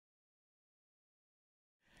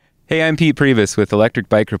Hey, I'm Pete Previs with Electric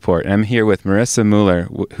Bike Report, and I'm here with Marissa Muller,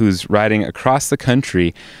 who's riding across the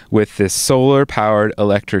country with this solar-powered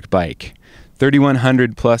electric bike.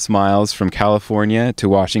 3,100 plus miles from California to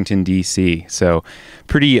Washington, D.C. So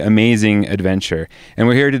pretty amazing adventure. And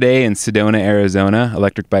we're here today in Sedona, Arizona,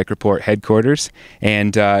 Electric Bike Report headquarters.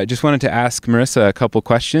 And just wanted to ask Marissa a couple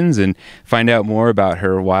questions and find out more about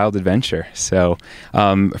her wild adventure. So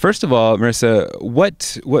first of all, Marissa,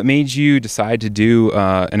 what made you decide to do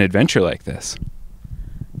an adventure like this?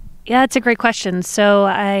 Yeah, that's a great question. So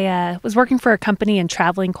I was working for a company and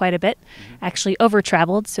traveling quite a bit, actually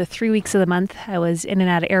over-traveled. So 3 weeks of the month, I was in and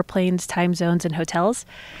out of airplanes, time zones, and hotels,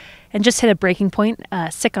 and just hit a breaking point,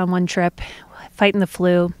 sick on one trip, fighting the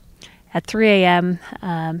flu. At 3 a.m.,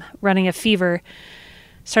 running a fever,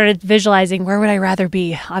 started visualizing where would I rather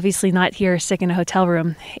be? Obviously not here, sick in a hotel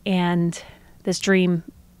room. And this dream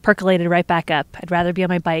percolated right back up. I'd rather be on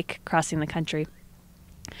my bike crossing the country.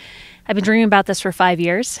 I've been dreaming about this for 5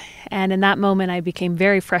 years, and in that moment I became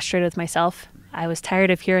very frustrated with myself. I was tired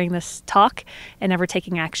of hearing this talk and never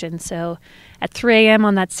taking action. So at 3 a.m.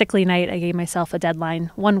 on that sickly night, I gave myself a deadline,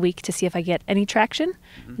 1 week, to see if I get any traction.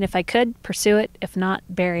 And if I could, pursue it. If not,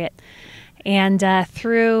 bury it. And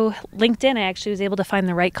through LinkedIn, I actually was able to find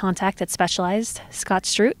the right contact at Specialized, Scott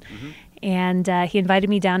Strout. And he invited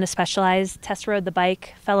me down to Specialized, test rode the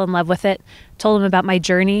bike, fell in love with it, told him about my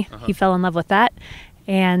journey. He fell in love with that.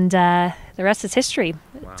 And the rest is history.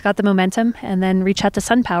 Wow. It's got the momentum, and then reach out to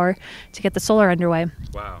SunPower to get the solar underway.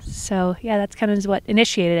 Wow. So yeah, that's kind of what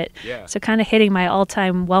initiated it. Yeah. So kind of hitting my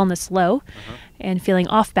all-time wellness low and feeling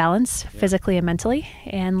off balance physically and mentally,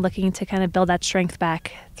 and looking to kind of build that strength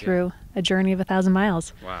back through a journey of 1,000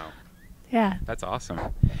 miles. Wow. Yeah. That's awesome.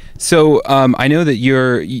 So I know that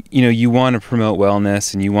you want to promote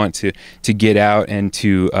wellness, and you want to get out and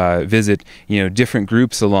to visit different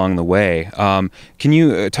groups along the way. Can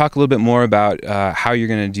you talk a little bit more about how you're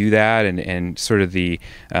going to do that, and sort of the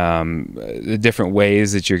different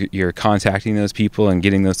ways that you're contacting those people and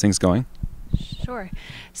getting those things going? Sure.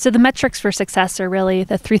 So the metrics for success are really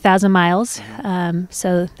the 3,000 miles.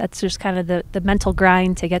 So that's just kind of the mental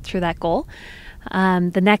grind to get through that goal.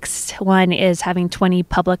 The next one is having 20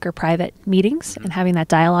 public or private meetings and having that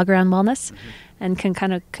dialogue around wellness, and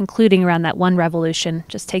kind of concluding around that one revolution.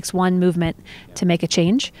 Just takes one movement to make a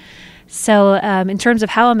change. So in terms of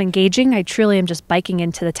how I'm engaging, I truly am just biking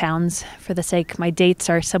into the towns for the sake. My dates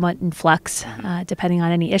are somewhat in flux, depending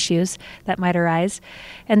on any issues that might arise.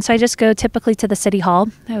 And so I just go typically to the city hall.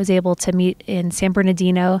 I was able to meet in San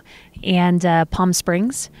Bernardino and Palm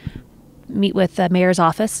Springs, meet with the mayor's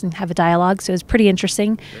office and have a dialogue. So it was pretty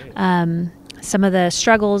interesting. Some of the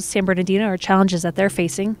struggles San Bernardino, or challenges that they're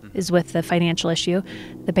facing, is with the financial issue,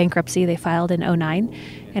 the bankruptcy they filed in 2009,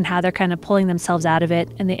 and how they're kind of pulling themselves out of it,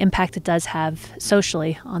 and the impact it does have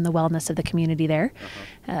socially on the wellness of the community there.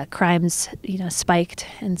 Crimes, spiked,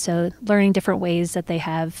 and so learning different ways that they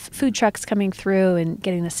have food trucks coming through and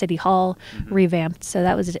getting the city hall revamped. So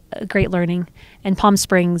that was a great learning. And Palm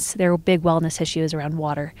Springs, there were big wellness issues around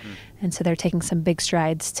water, and so they're taking some big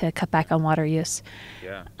strides to cut back on water use.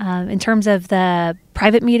 In terms of the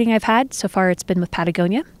private meeting I've had, so far it's been with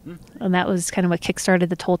Patagonia, and that was kind of what kickstarted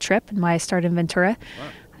the whole trip and why I started in Ventura.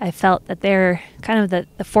 I felt that they're kind of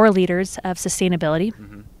the four leaders of sustainability.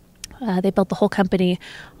 They built the whole company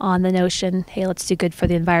on the notion, hey, let's do good for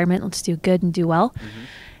the environment, let's do good and do well.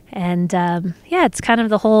 And it's kind of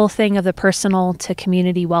the whole thing of the personal to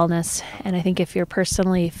community wellness. And I think if you're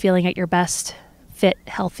personally feeling at your best, fit,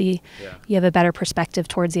 healthy, you have a better perspective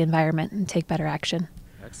towards the environment and take better action.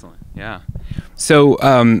 Excellent. Yeah. So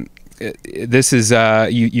this is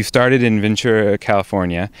you started in Ventura,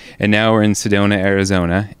 California, and now we're in Sedona,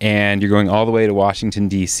 Arizona, and you're going all the way to Washington,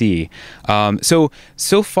 D.C.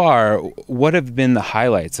 So far, what have been the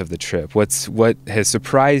highlights of the trip? What has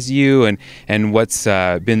surprised you, and what's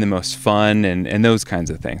been the most fun, and those kinds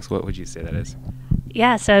of things? What would you say that is?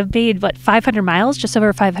 Yeah, so I've made, 500 miles, just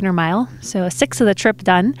over 500 mile. So a sixth of the trip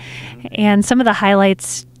done. And some of the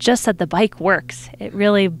highlights, just that the bike works. It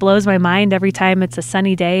really blows my mind every time it's a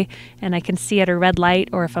sunny day and I can see at a red light,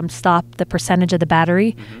 or if I'm stopped, the percentage of the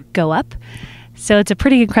battery go up. So it's a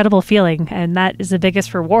pretty incredible feeling. And that is the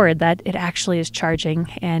biggest reward, that it actually is charging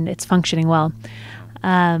and it's functioning well.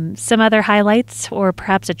 Some other highlights, or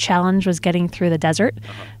perhaps a challenge, was getting through the desert.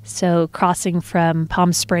 So crossing from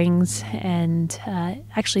Palm Springs and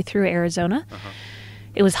actually through Arizona.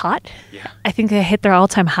 It was hot. I think they hit their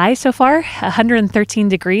all-time high so far, 113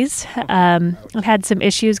 degrees. I've had some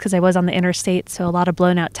issues because I was on the interstate, so a lot of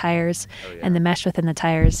blown out tires, and the mesh within the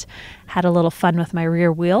tires. Had a little fun with my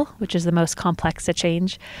rear wheel, which is the most complex to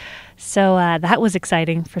change. So that was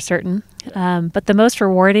exciting for certain. But the most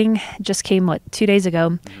rewarding just came, 2 days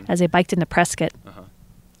ago as I biked into Prescott.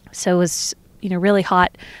 So it was, really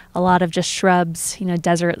hot, a lot of just shrubs, low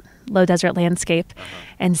desert landscape,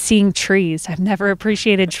 and seeing trees. I've never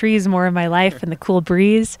appreciated trees more in my life, and the cool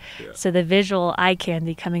breeze. So the visual eye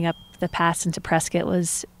candy coming up the pass into Prescott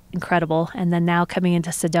was incredible. And then now coming into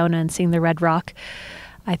Sedona and seeing the red rock,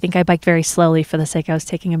 I think I biked very slowly for the sake I was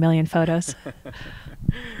taking a million photos.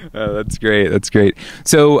 Oh, that's great. That's great.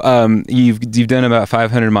 So you've done about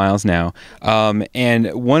 500 miles now,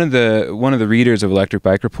 and one of the readers of Electric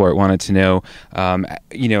Bike Report wanted to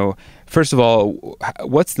know, first of all,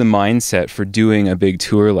 what's the mindset for doing a big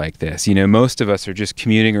tour like this? Most of us are just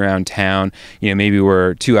commuting around town. Maybe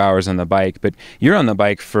we're 2 hours on the bike, but you're on the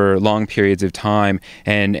bike for long periods of time,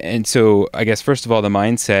 and so I guess first of all the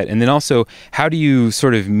mindset, and then also how do you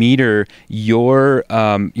sort of meter your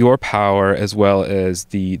power as well as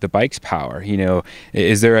the bike's power?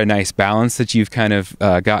 Is there a nice balance that you've kind of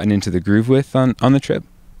gotten into the groove with on the trip?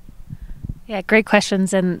 Yeah, great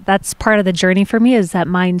questions. And that's part of the journey for me, is that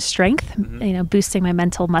mind strength, boosting my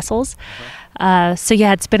mental muscles. So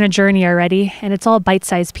yeah, it's been a journey already, and it's all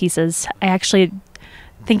bite-sized pieces. I actually,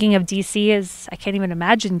 thinking of DC, I can't even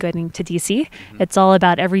imagine going to DC. It's all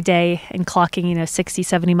about every day and clocking, 60,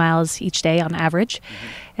 70 miles each day on average.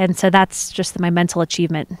 And so that's just my mental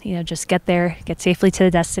achievement, just get there, get safely to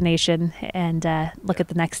the destination, and look at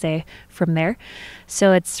the next day from there.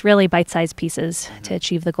 So it's really bite-sized pieces to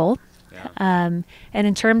achieve the goal. And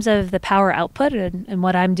in terms of the power output and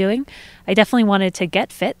what I'm doing, I definitely wanted to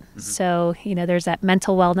get fit. So, there's that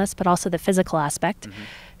mental wellness, but also the physical aspect.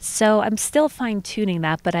 So I'm still fine-tuning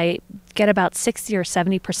that, but I get about 60 or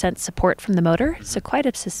 70% support from the motor, so quite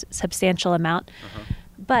a substantial amount.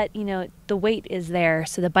 But, the weight is there.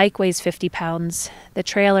 So the bike weighs 50 pounds, the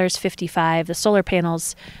trailer's 55, the solar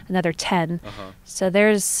panel's another 10. So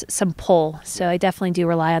there's some pull. So I definitely do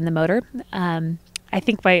rely on the motor. I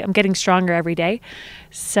think I'm getting stronger every day,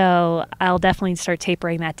 so I'll definitely start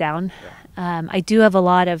tapering that down. I do have a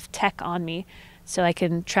lot of tech on me, so I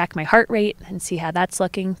can track my heart rate and see how that's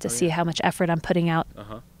looking to see how much effort I'm putting out.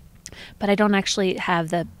 But I don't actually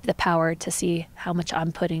have the power to see how much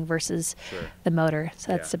I'm putting versus the motor.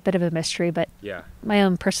 So that's a bit of a mystery, but my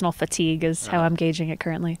own personal fatigue is how I'm gauging it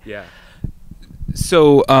currently.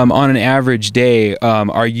 So on an average day,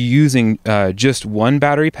 are you using just one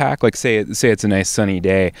battery pack? Like say it's a nice sunny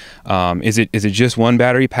day. Is it just one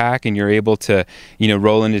battery pack, and you're able to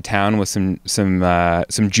roll into town with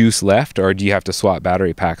some juice left, or do you have to swap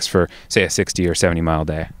battery packs for say a 60 or 70 mile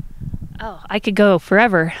day? Oh, I could go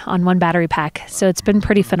forever on one battery pack. So it's been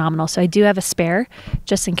pretty phenomenal. So I do have a spare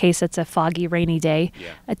just in case it's a foggy, rainy day.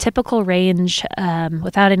 A typical range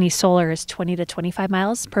without any solar is 20 to 25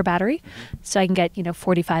 miles per battery. So I can get,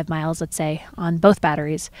 45 miles, let's say, on both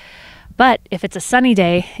batteries. But if it's a sunny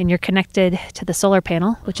day and you're connected to the solar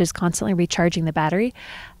panel, which is constantly recharging the battery,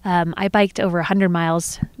 I biked over 100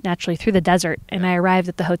 miles naturally through the desert, and I arrived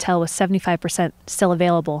at the hotel with 75% still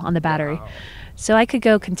available on the battery. Wow. So I could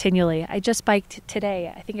go continually. I just biked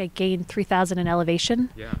today. I think I gained 3,000 in elevation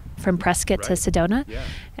from Prescott to Sedona.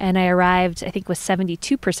 And I arrived, I think, with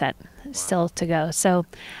 72% still to go. So,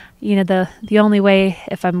 the only way,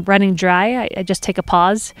 if I'm running dry, I just take a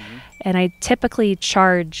pause. And I typically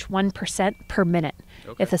charge 1% per minute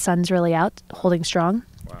if the sun's really out, holding strong.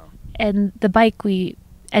 And the bike, we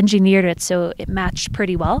engineered it so it matched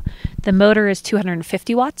pretty well. The motor is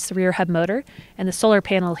 250 watts, the rear hub motor, and the solar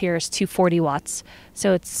panel here is 240 watts.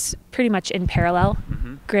 So it's pretty much in parallel.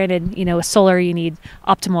 Granted, with solar you need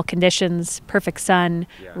optimal conditions, perfect sun,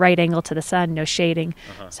 right angle to the sun, no shading.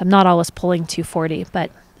 So I'm not always pulling 240, but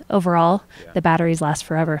overall the batteries last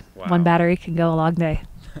forever. One battery can go a long day.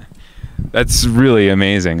 That's really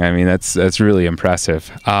amazing. I mean, that's really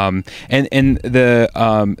impressive. And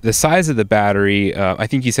the size of the battery, I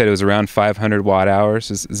think you said it was around 500 watt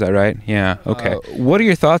hours. Is that right? Yeah. Okay. What are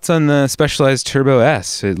your thoughts on the Specialized Turbo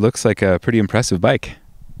S? It looks like a pretty impressive bike.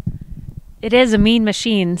 It is a mean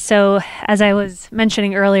machine. So as I was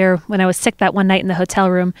mentioning earlier, when I was sick that one night in the hotel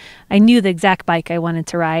room, I knew the exact bike I wanted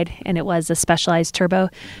to ride, and it was a Specialized Turbo.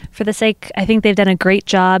 For the sake, I think they've done a great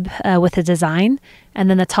job with the design, and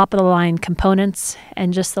then the top of the line components,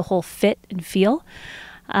 and just the whole fit and feel.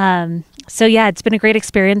 So yeah, it's been a great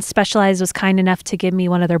experience. Specialized was kind enough to give me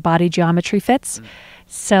one of their body geometry fits.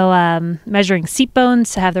 So measuring seat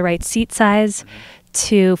bones to have the right seat size,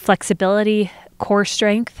 to flexibility, core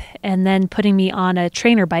strength, and then putting me on a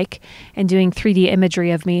trainer bike and doing 3D imagery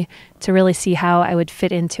of me to really see how I would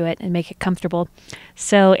fit into it and make it comfortable.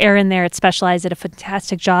 So Aaron there at Specialized did a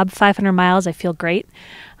fantastic job. 500 miles, I feel great.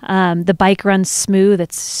 The bike runs smooth.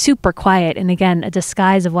 It's super quiet. And again, a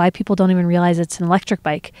disguise of why people don't even realize it's an electric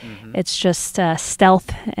bike. It's just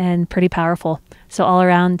stealth and pretty powerful. So all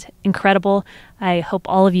around, incredible. I hope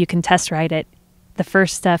all of you can test ride it. The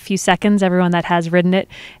first few seconds, everyone that has ridden it,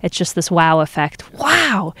 it's just this wow effect.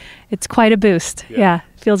 Wow! It's quite a boost. Yeah,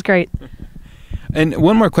 feels great. And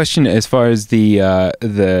one more question as far as the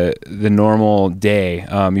normal day.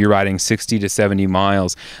 You're riding 60 to 70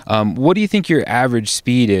 miles. What do you think your average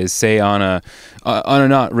speed is, say on a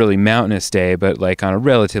not really mountainous day, but like on a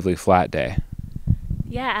relatively flat day?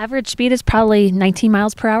 Yeah, average speed is probably 19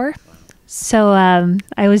 miles per hour. So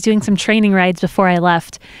I was doing some training rides before I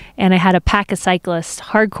left, and I had a pack of cyclists,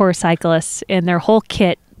 hardcore cyclists, in their whole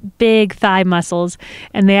kit, big thigh muscles,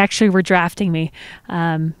 and they actually were drafting me.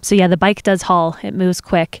 So yeah, the bike does haul. It moves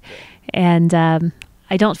quick, and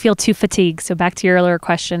I don't feel too fatigued. So back to your earlier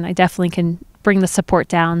question, I definitely can bring the support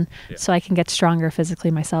down so I can get stronger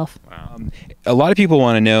physically myself. Wow. A lot of people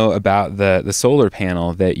want to know about the solar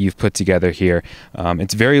panel that you've put together here.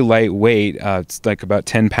 It's very lightweight. It's like about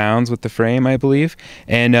 10 pounds with the frame, I believe.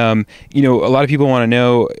 And, you know, a lot of people want to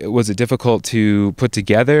know, was it difficult to put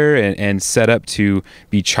together and set up to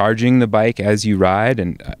be charging the bike as you ride?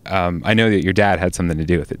 And I know that your dad had something to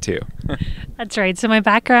do with it too. That's right. So my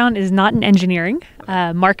background is not in engineering.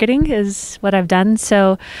 Marketing is what I've done.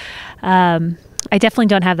 So I definitely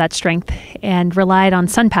don't have that strength and relied on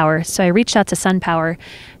SunPower. So I reached out to SunPower,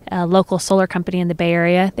 a local solar company in the Bay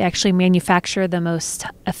Area. They actually manufacture the most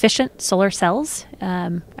efficient solar cells,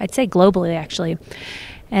 I'd say globally actually.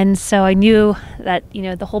 And so I knew that, you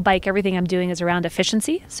know, the whole bike, everything I'm doing is around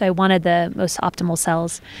efficiency. So I wanted the most optimal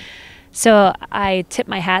cells. So I tipped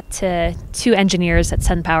my hat to two engineers at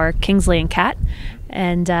SunPower, Kingsley and Kat,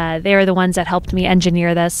 and they are the ones that helped me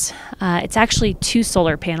engineer this. It's actually two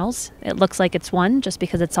solar panels. It looks like it's one just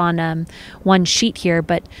because it's on one sheet here,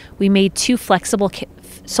 but we made two flexible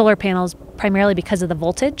solar panels primarily because of the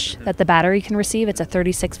voltage that the battery can receive. It's a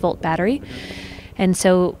 36-volt battery. And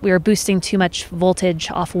so we were boosting too much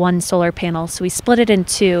voltage off one solar panel. So we split it in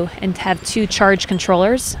two and have two charge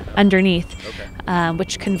controllers underneath,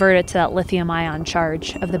 which convert it to that lithium-ion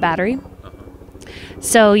charge of the battery.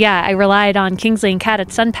 So yeah, I relied on Kingsley and Kat at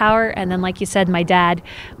SunPower, and then like you said, my dad.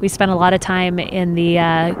 We spent a lot of time in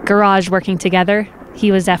the garage working together.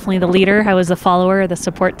 He was definitely the leader. I was the follower, the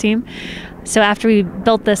support team. So after we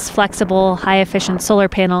built this flexible, high-efficient solar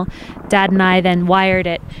panel, Dad and I then wired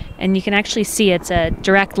it, and you can actually see it's a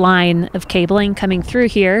direct line of cabling coming through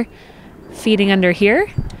here, feeding under here,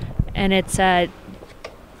 and it's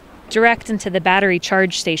direct into the battery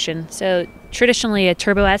charge station. So traditionally a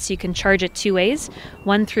Turbo S, you can charge it two ways,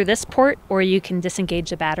 one through this port, or you can disengage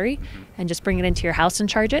the battery and just bring it into your house and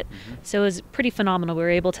charge it. So it was pretty phenomenal. We were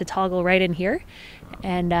able to toggle right in here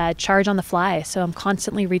and charge on the fly. So I'm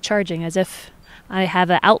constantly recharging as if I have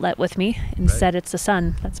an outlet with me. Instead, it's the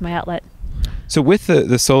sun. That's my outlet. So with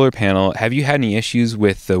the solar panel, have you had any issues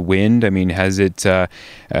with the wind? I mean, has it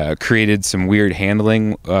created some weird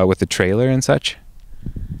handling with the trailer and such?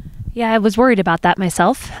 Yeah, I was worried about that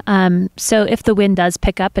myself. So if the wind does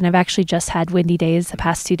pick up, and I've actually just had windy days the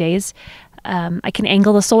past 2 days, I can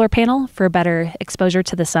angle the solar panel for better exposure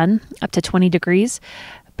to the sun, up to 20 degrees.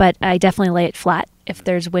 But I definitely lay it flat if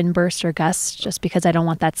there's wind bursts or gusts, just because I don't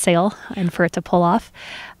want that sail and for it to pull off.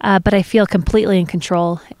 But I feel completely in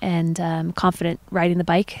control and confident riding the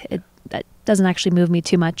bike. That doesn't actually move me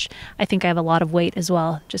too much. I think I have a lot of weight as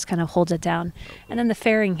well, just kind of holds it down. And then the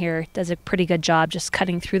fairing here does a pretty good job just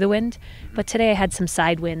cutting through the wind. But today I had some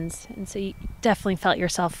side winds, and so you definitely felt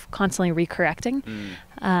yourself constantly recorrecting.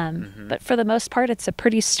 But for the most part, it's a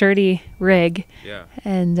pretty sturdy rig. Yeah.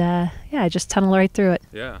 And yeah, I just tunnel right through it.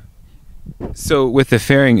 Yeah. So with the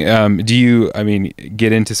fairing, do you, I mean,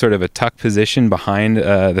 get into sort of a tuck position behind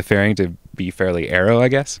the fairing to be fairly aero, I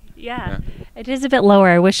guess? Yeah. It is a bit lower.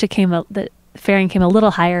 I wish the fairing came a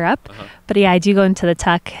little higher up. But yeah, I do go into the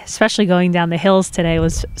tuck, especially going down the hills today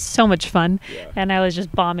was so much fun. And I was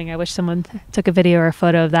just bombing. I wish someone took a video or a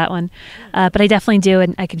photo of that one. But I definitely do,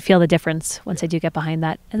 and I can feel the difference once I do get behind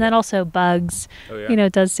that. And then also bugs, you know,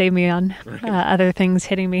 it does save me on other things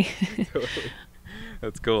hitting me. Totally.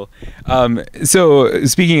 That's cool. So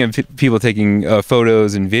speaking of people taking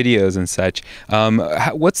photos and videos and such,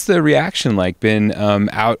 what's the reaction like been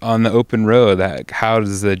out on the open road? How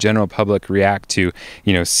does the general public react to,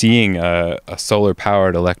 you know, seeing a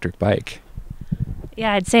solar-powered electric bike?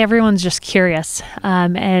 Yeah, I'd say everyone's just curious,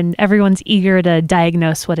 and everyone's eager to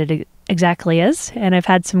diagnose what it exactly is, and I've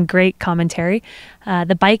had some great commentary.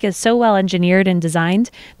 The bike is so well engineered and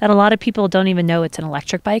designed that a lot of people don't even know it's an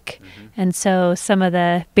electric bike. And so some of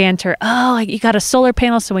the banter, oh, you got a solar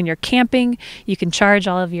panel, so when you're camping, you can charge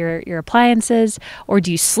all of your appliances, or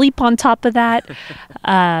do you sleep on top of that?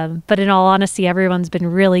 But in all honesty, everyone's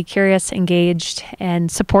been really curious, engaged,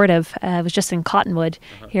 and supportive. I was just in Cottonwood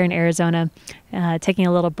here in Arizona, taking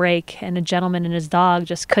a little break, and a gentleman and his dog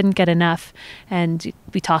just couldn't get enough. And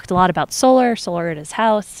we talked a lot about solar at his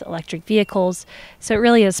house, electric vehicles. So it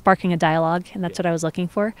really is sparking a dialogue, and that's what I was looking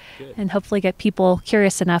for. Good. And hopefully get people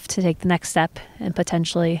curious enough to take the next step and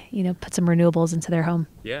potentially, put some renewables into their home.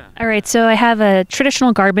 Yeah. All right, so I have a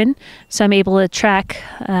traditional Garmin, so I'm able to track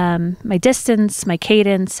my distance, my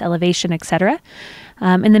cadence, elevation, etc.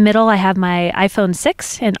 In the middle, I have my iPhone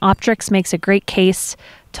 6, and Optrix makes a great case,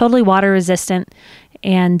 totally water resistant,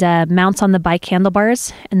 and mounts on the bike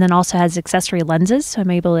handlebars, and then also has accessory lenses, so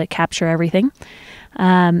I'm able to capture everything.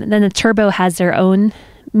 Then the Turbo has their own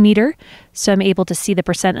meter, so I'm able to see the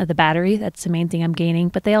percent of the battery. That's the main thing I'm gaining,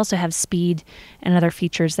 but they also have speed and other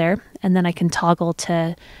features there. And then I can toggle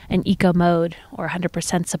to an eco mode or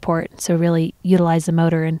 100% support, so really utilize the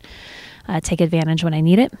motor and take advantage when I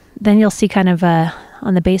need it. Then you'll see kind of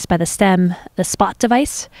on the base by the stem, the spot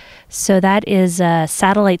device. So that is a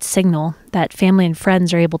satellite signal that family and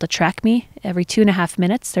friends are able to track me. Every 2.5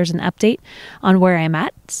 minutes, there's an update on where I'm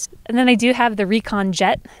at. And then I do have the Recon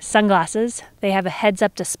Jet Sunglasses. They have a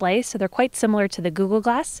heads-up display, so they're quite similar to the Google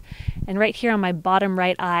Glass. And right here on my bottom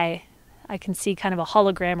right eye, I can see kind of a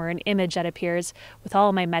hologram or an image that appears with all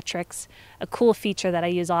of my metrics. A cool feature that I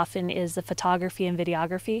use often is the photography and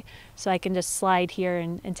videography, so I can just slide here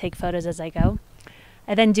and take photos as I go.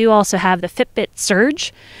 I then do also have the Fitbit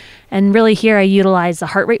Surge, and really here I utilize the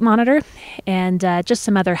heart rate monitor and just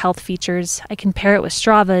some other health features. I can pair it with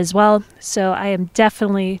Strava as well, so I am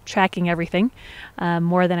definitely tracking everything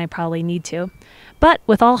more than I probably need to. But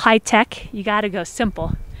with all high tech, you gotta go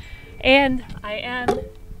simple. And I am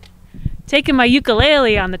taking my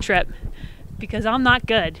ukulele on the trip because I'm not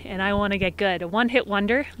good and I want to get good. A one-hit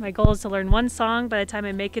wonder. My goal is to learn one song by the time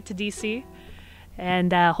I make it to DC.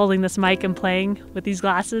 And holding this mic and playing with these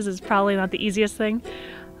glasses is probably not the easiest thing.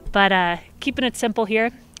 But keeping it simple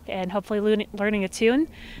here and hopefully learning a tune,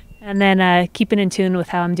 and then keeping in tune with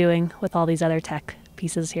how I'm doing with all these other tech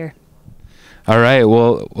pieces here. All right.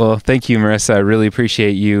 Well, thank you, Marissa. I really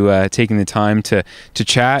appreciate you taking the time to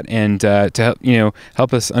chat and to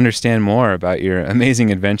help us understand more about your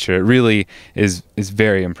amazing adventure. It really is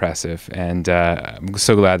very impressive, and I'm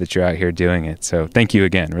so glad that you're out here doing it. So thank you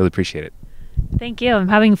again. Really appreciate it. Thank you. I'm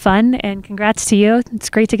having fun, and congrats to you. It's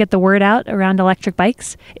great to get the word out around electric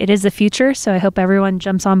bikes. It is the future, so I hope everyone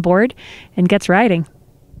jumps on board and gets riding.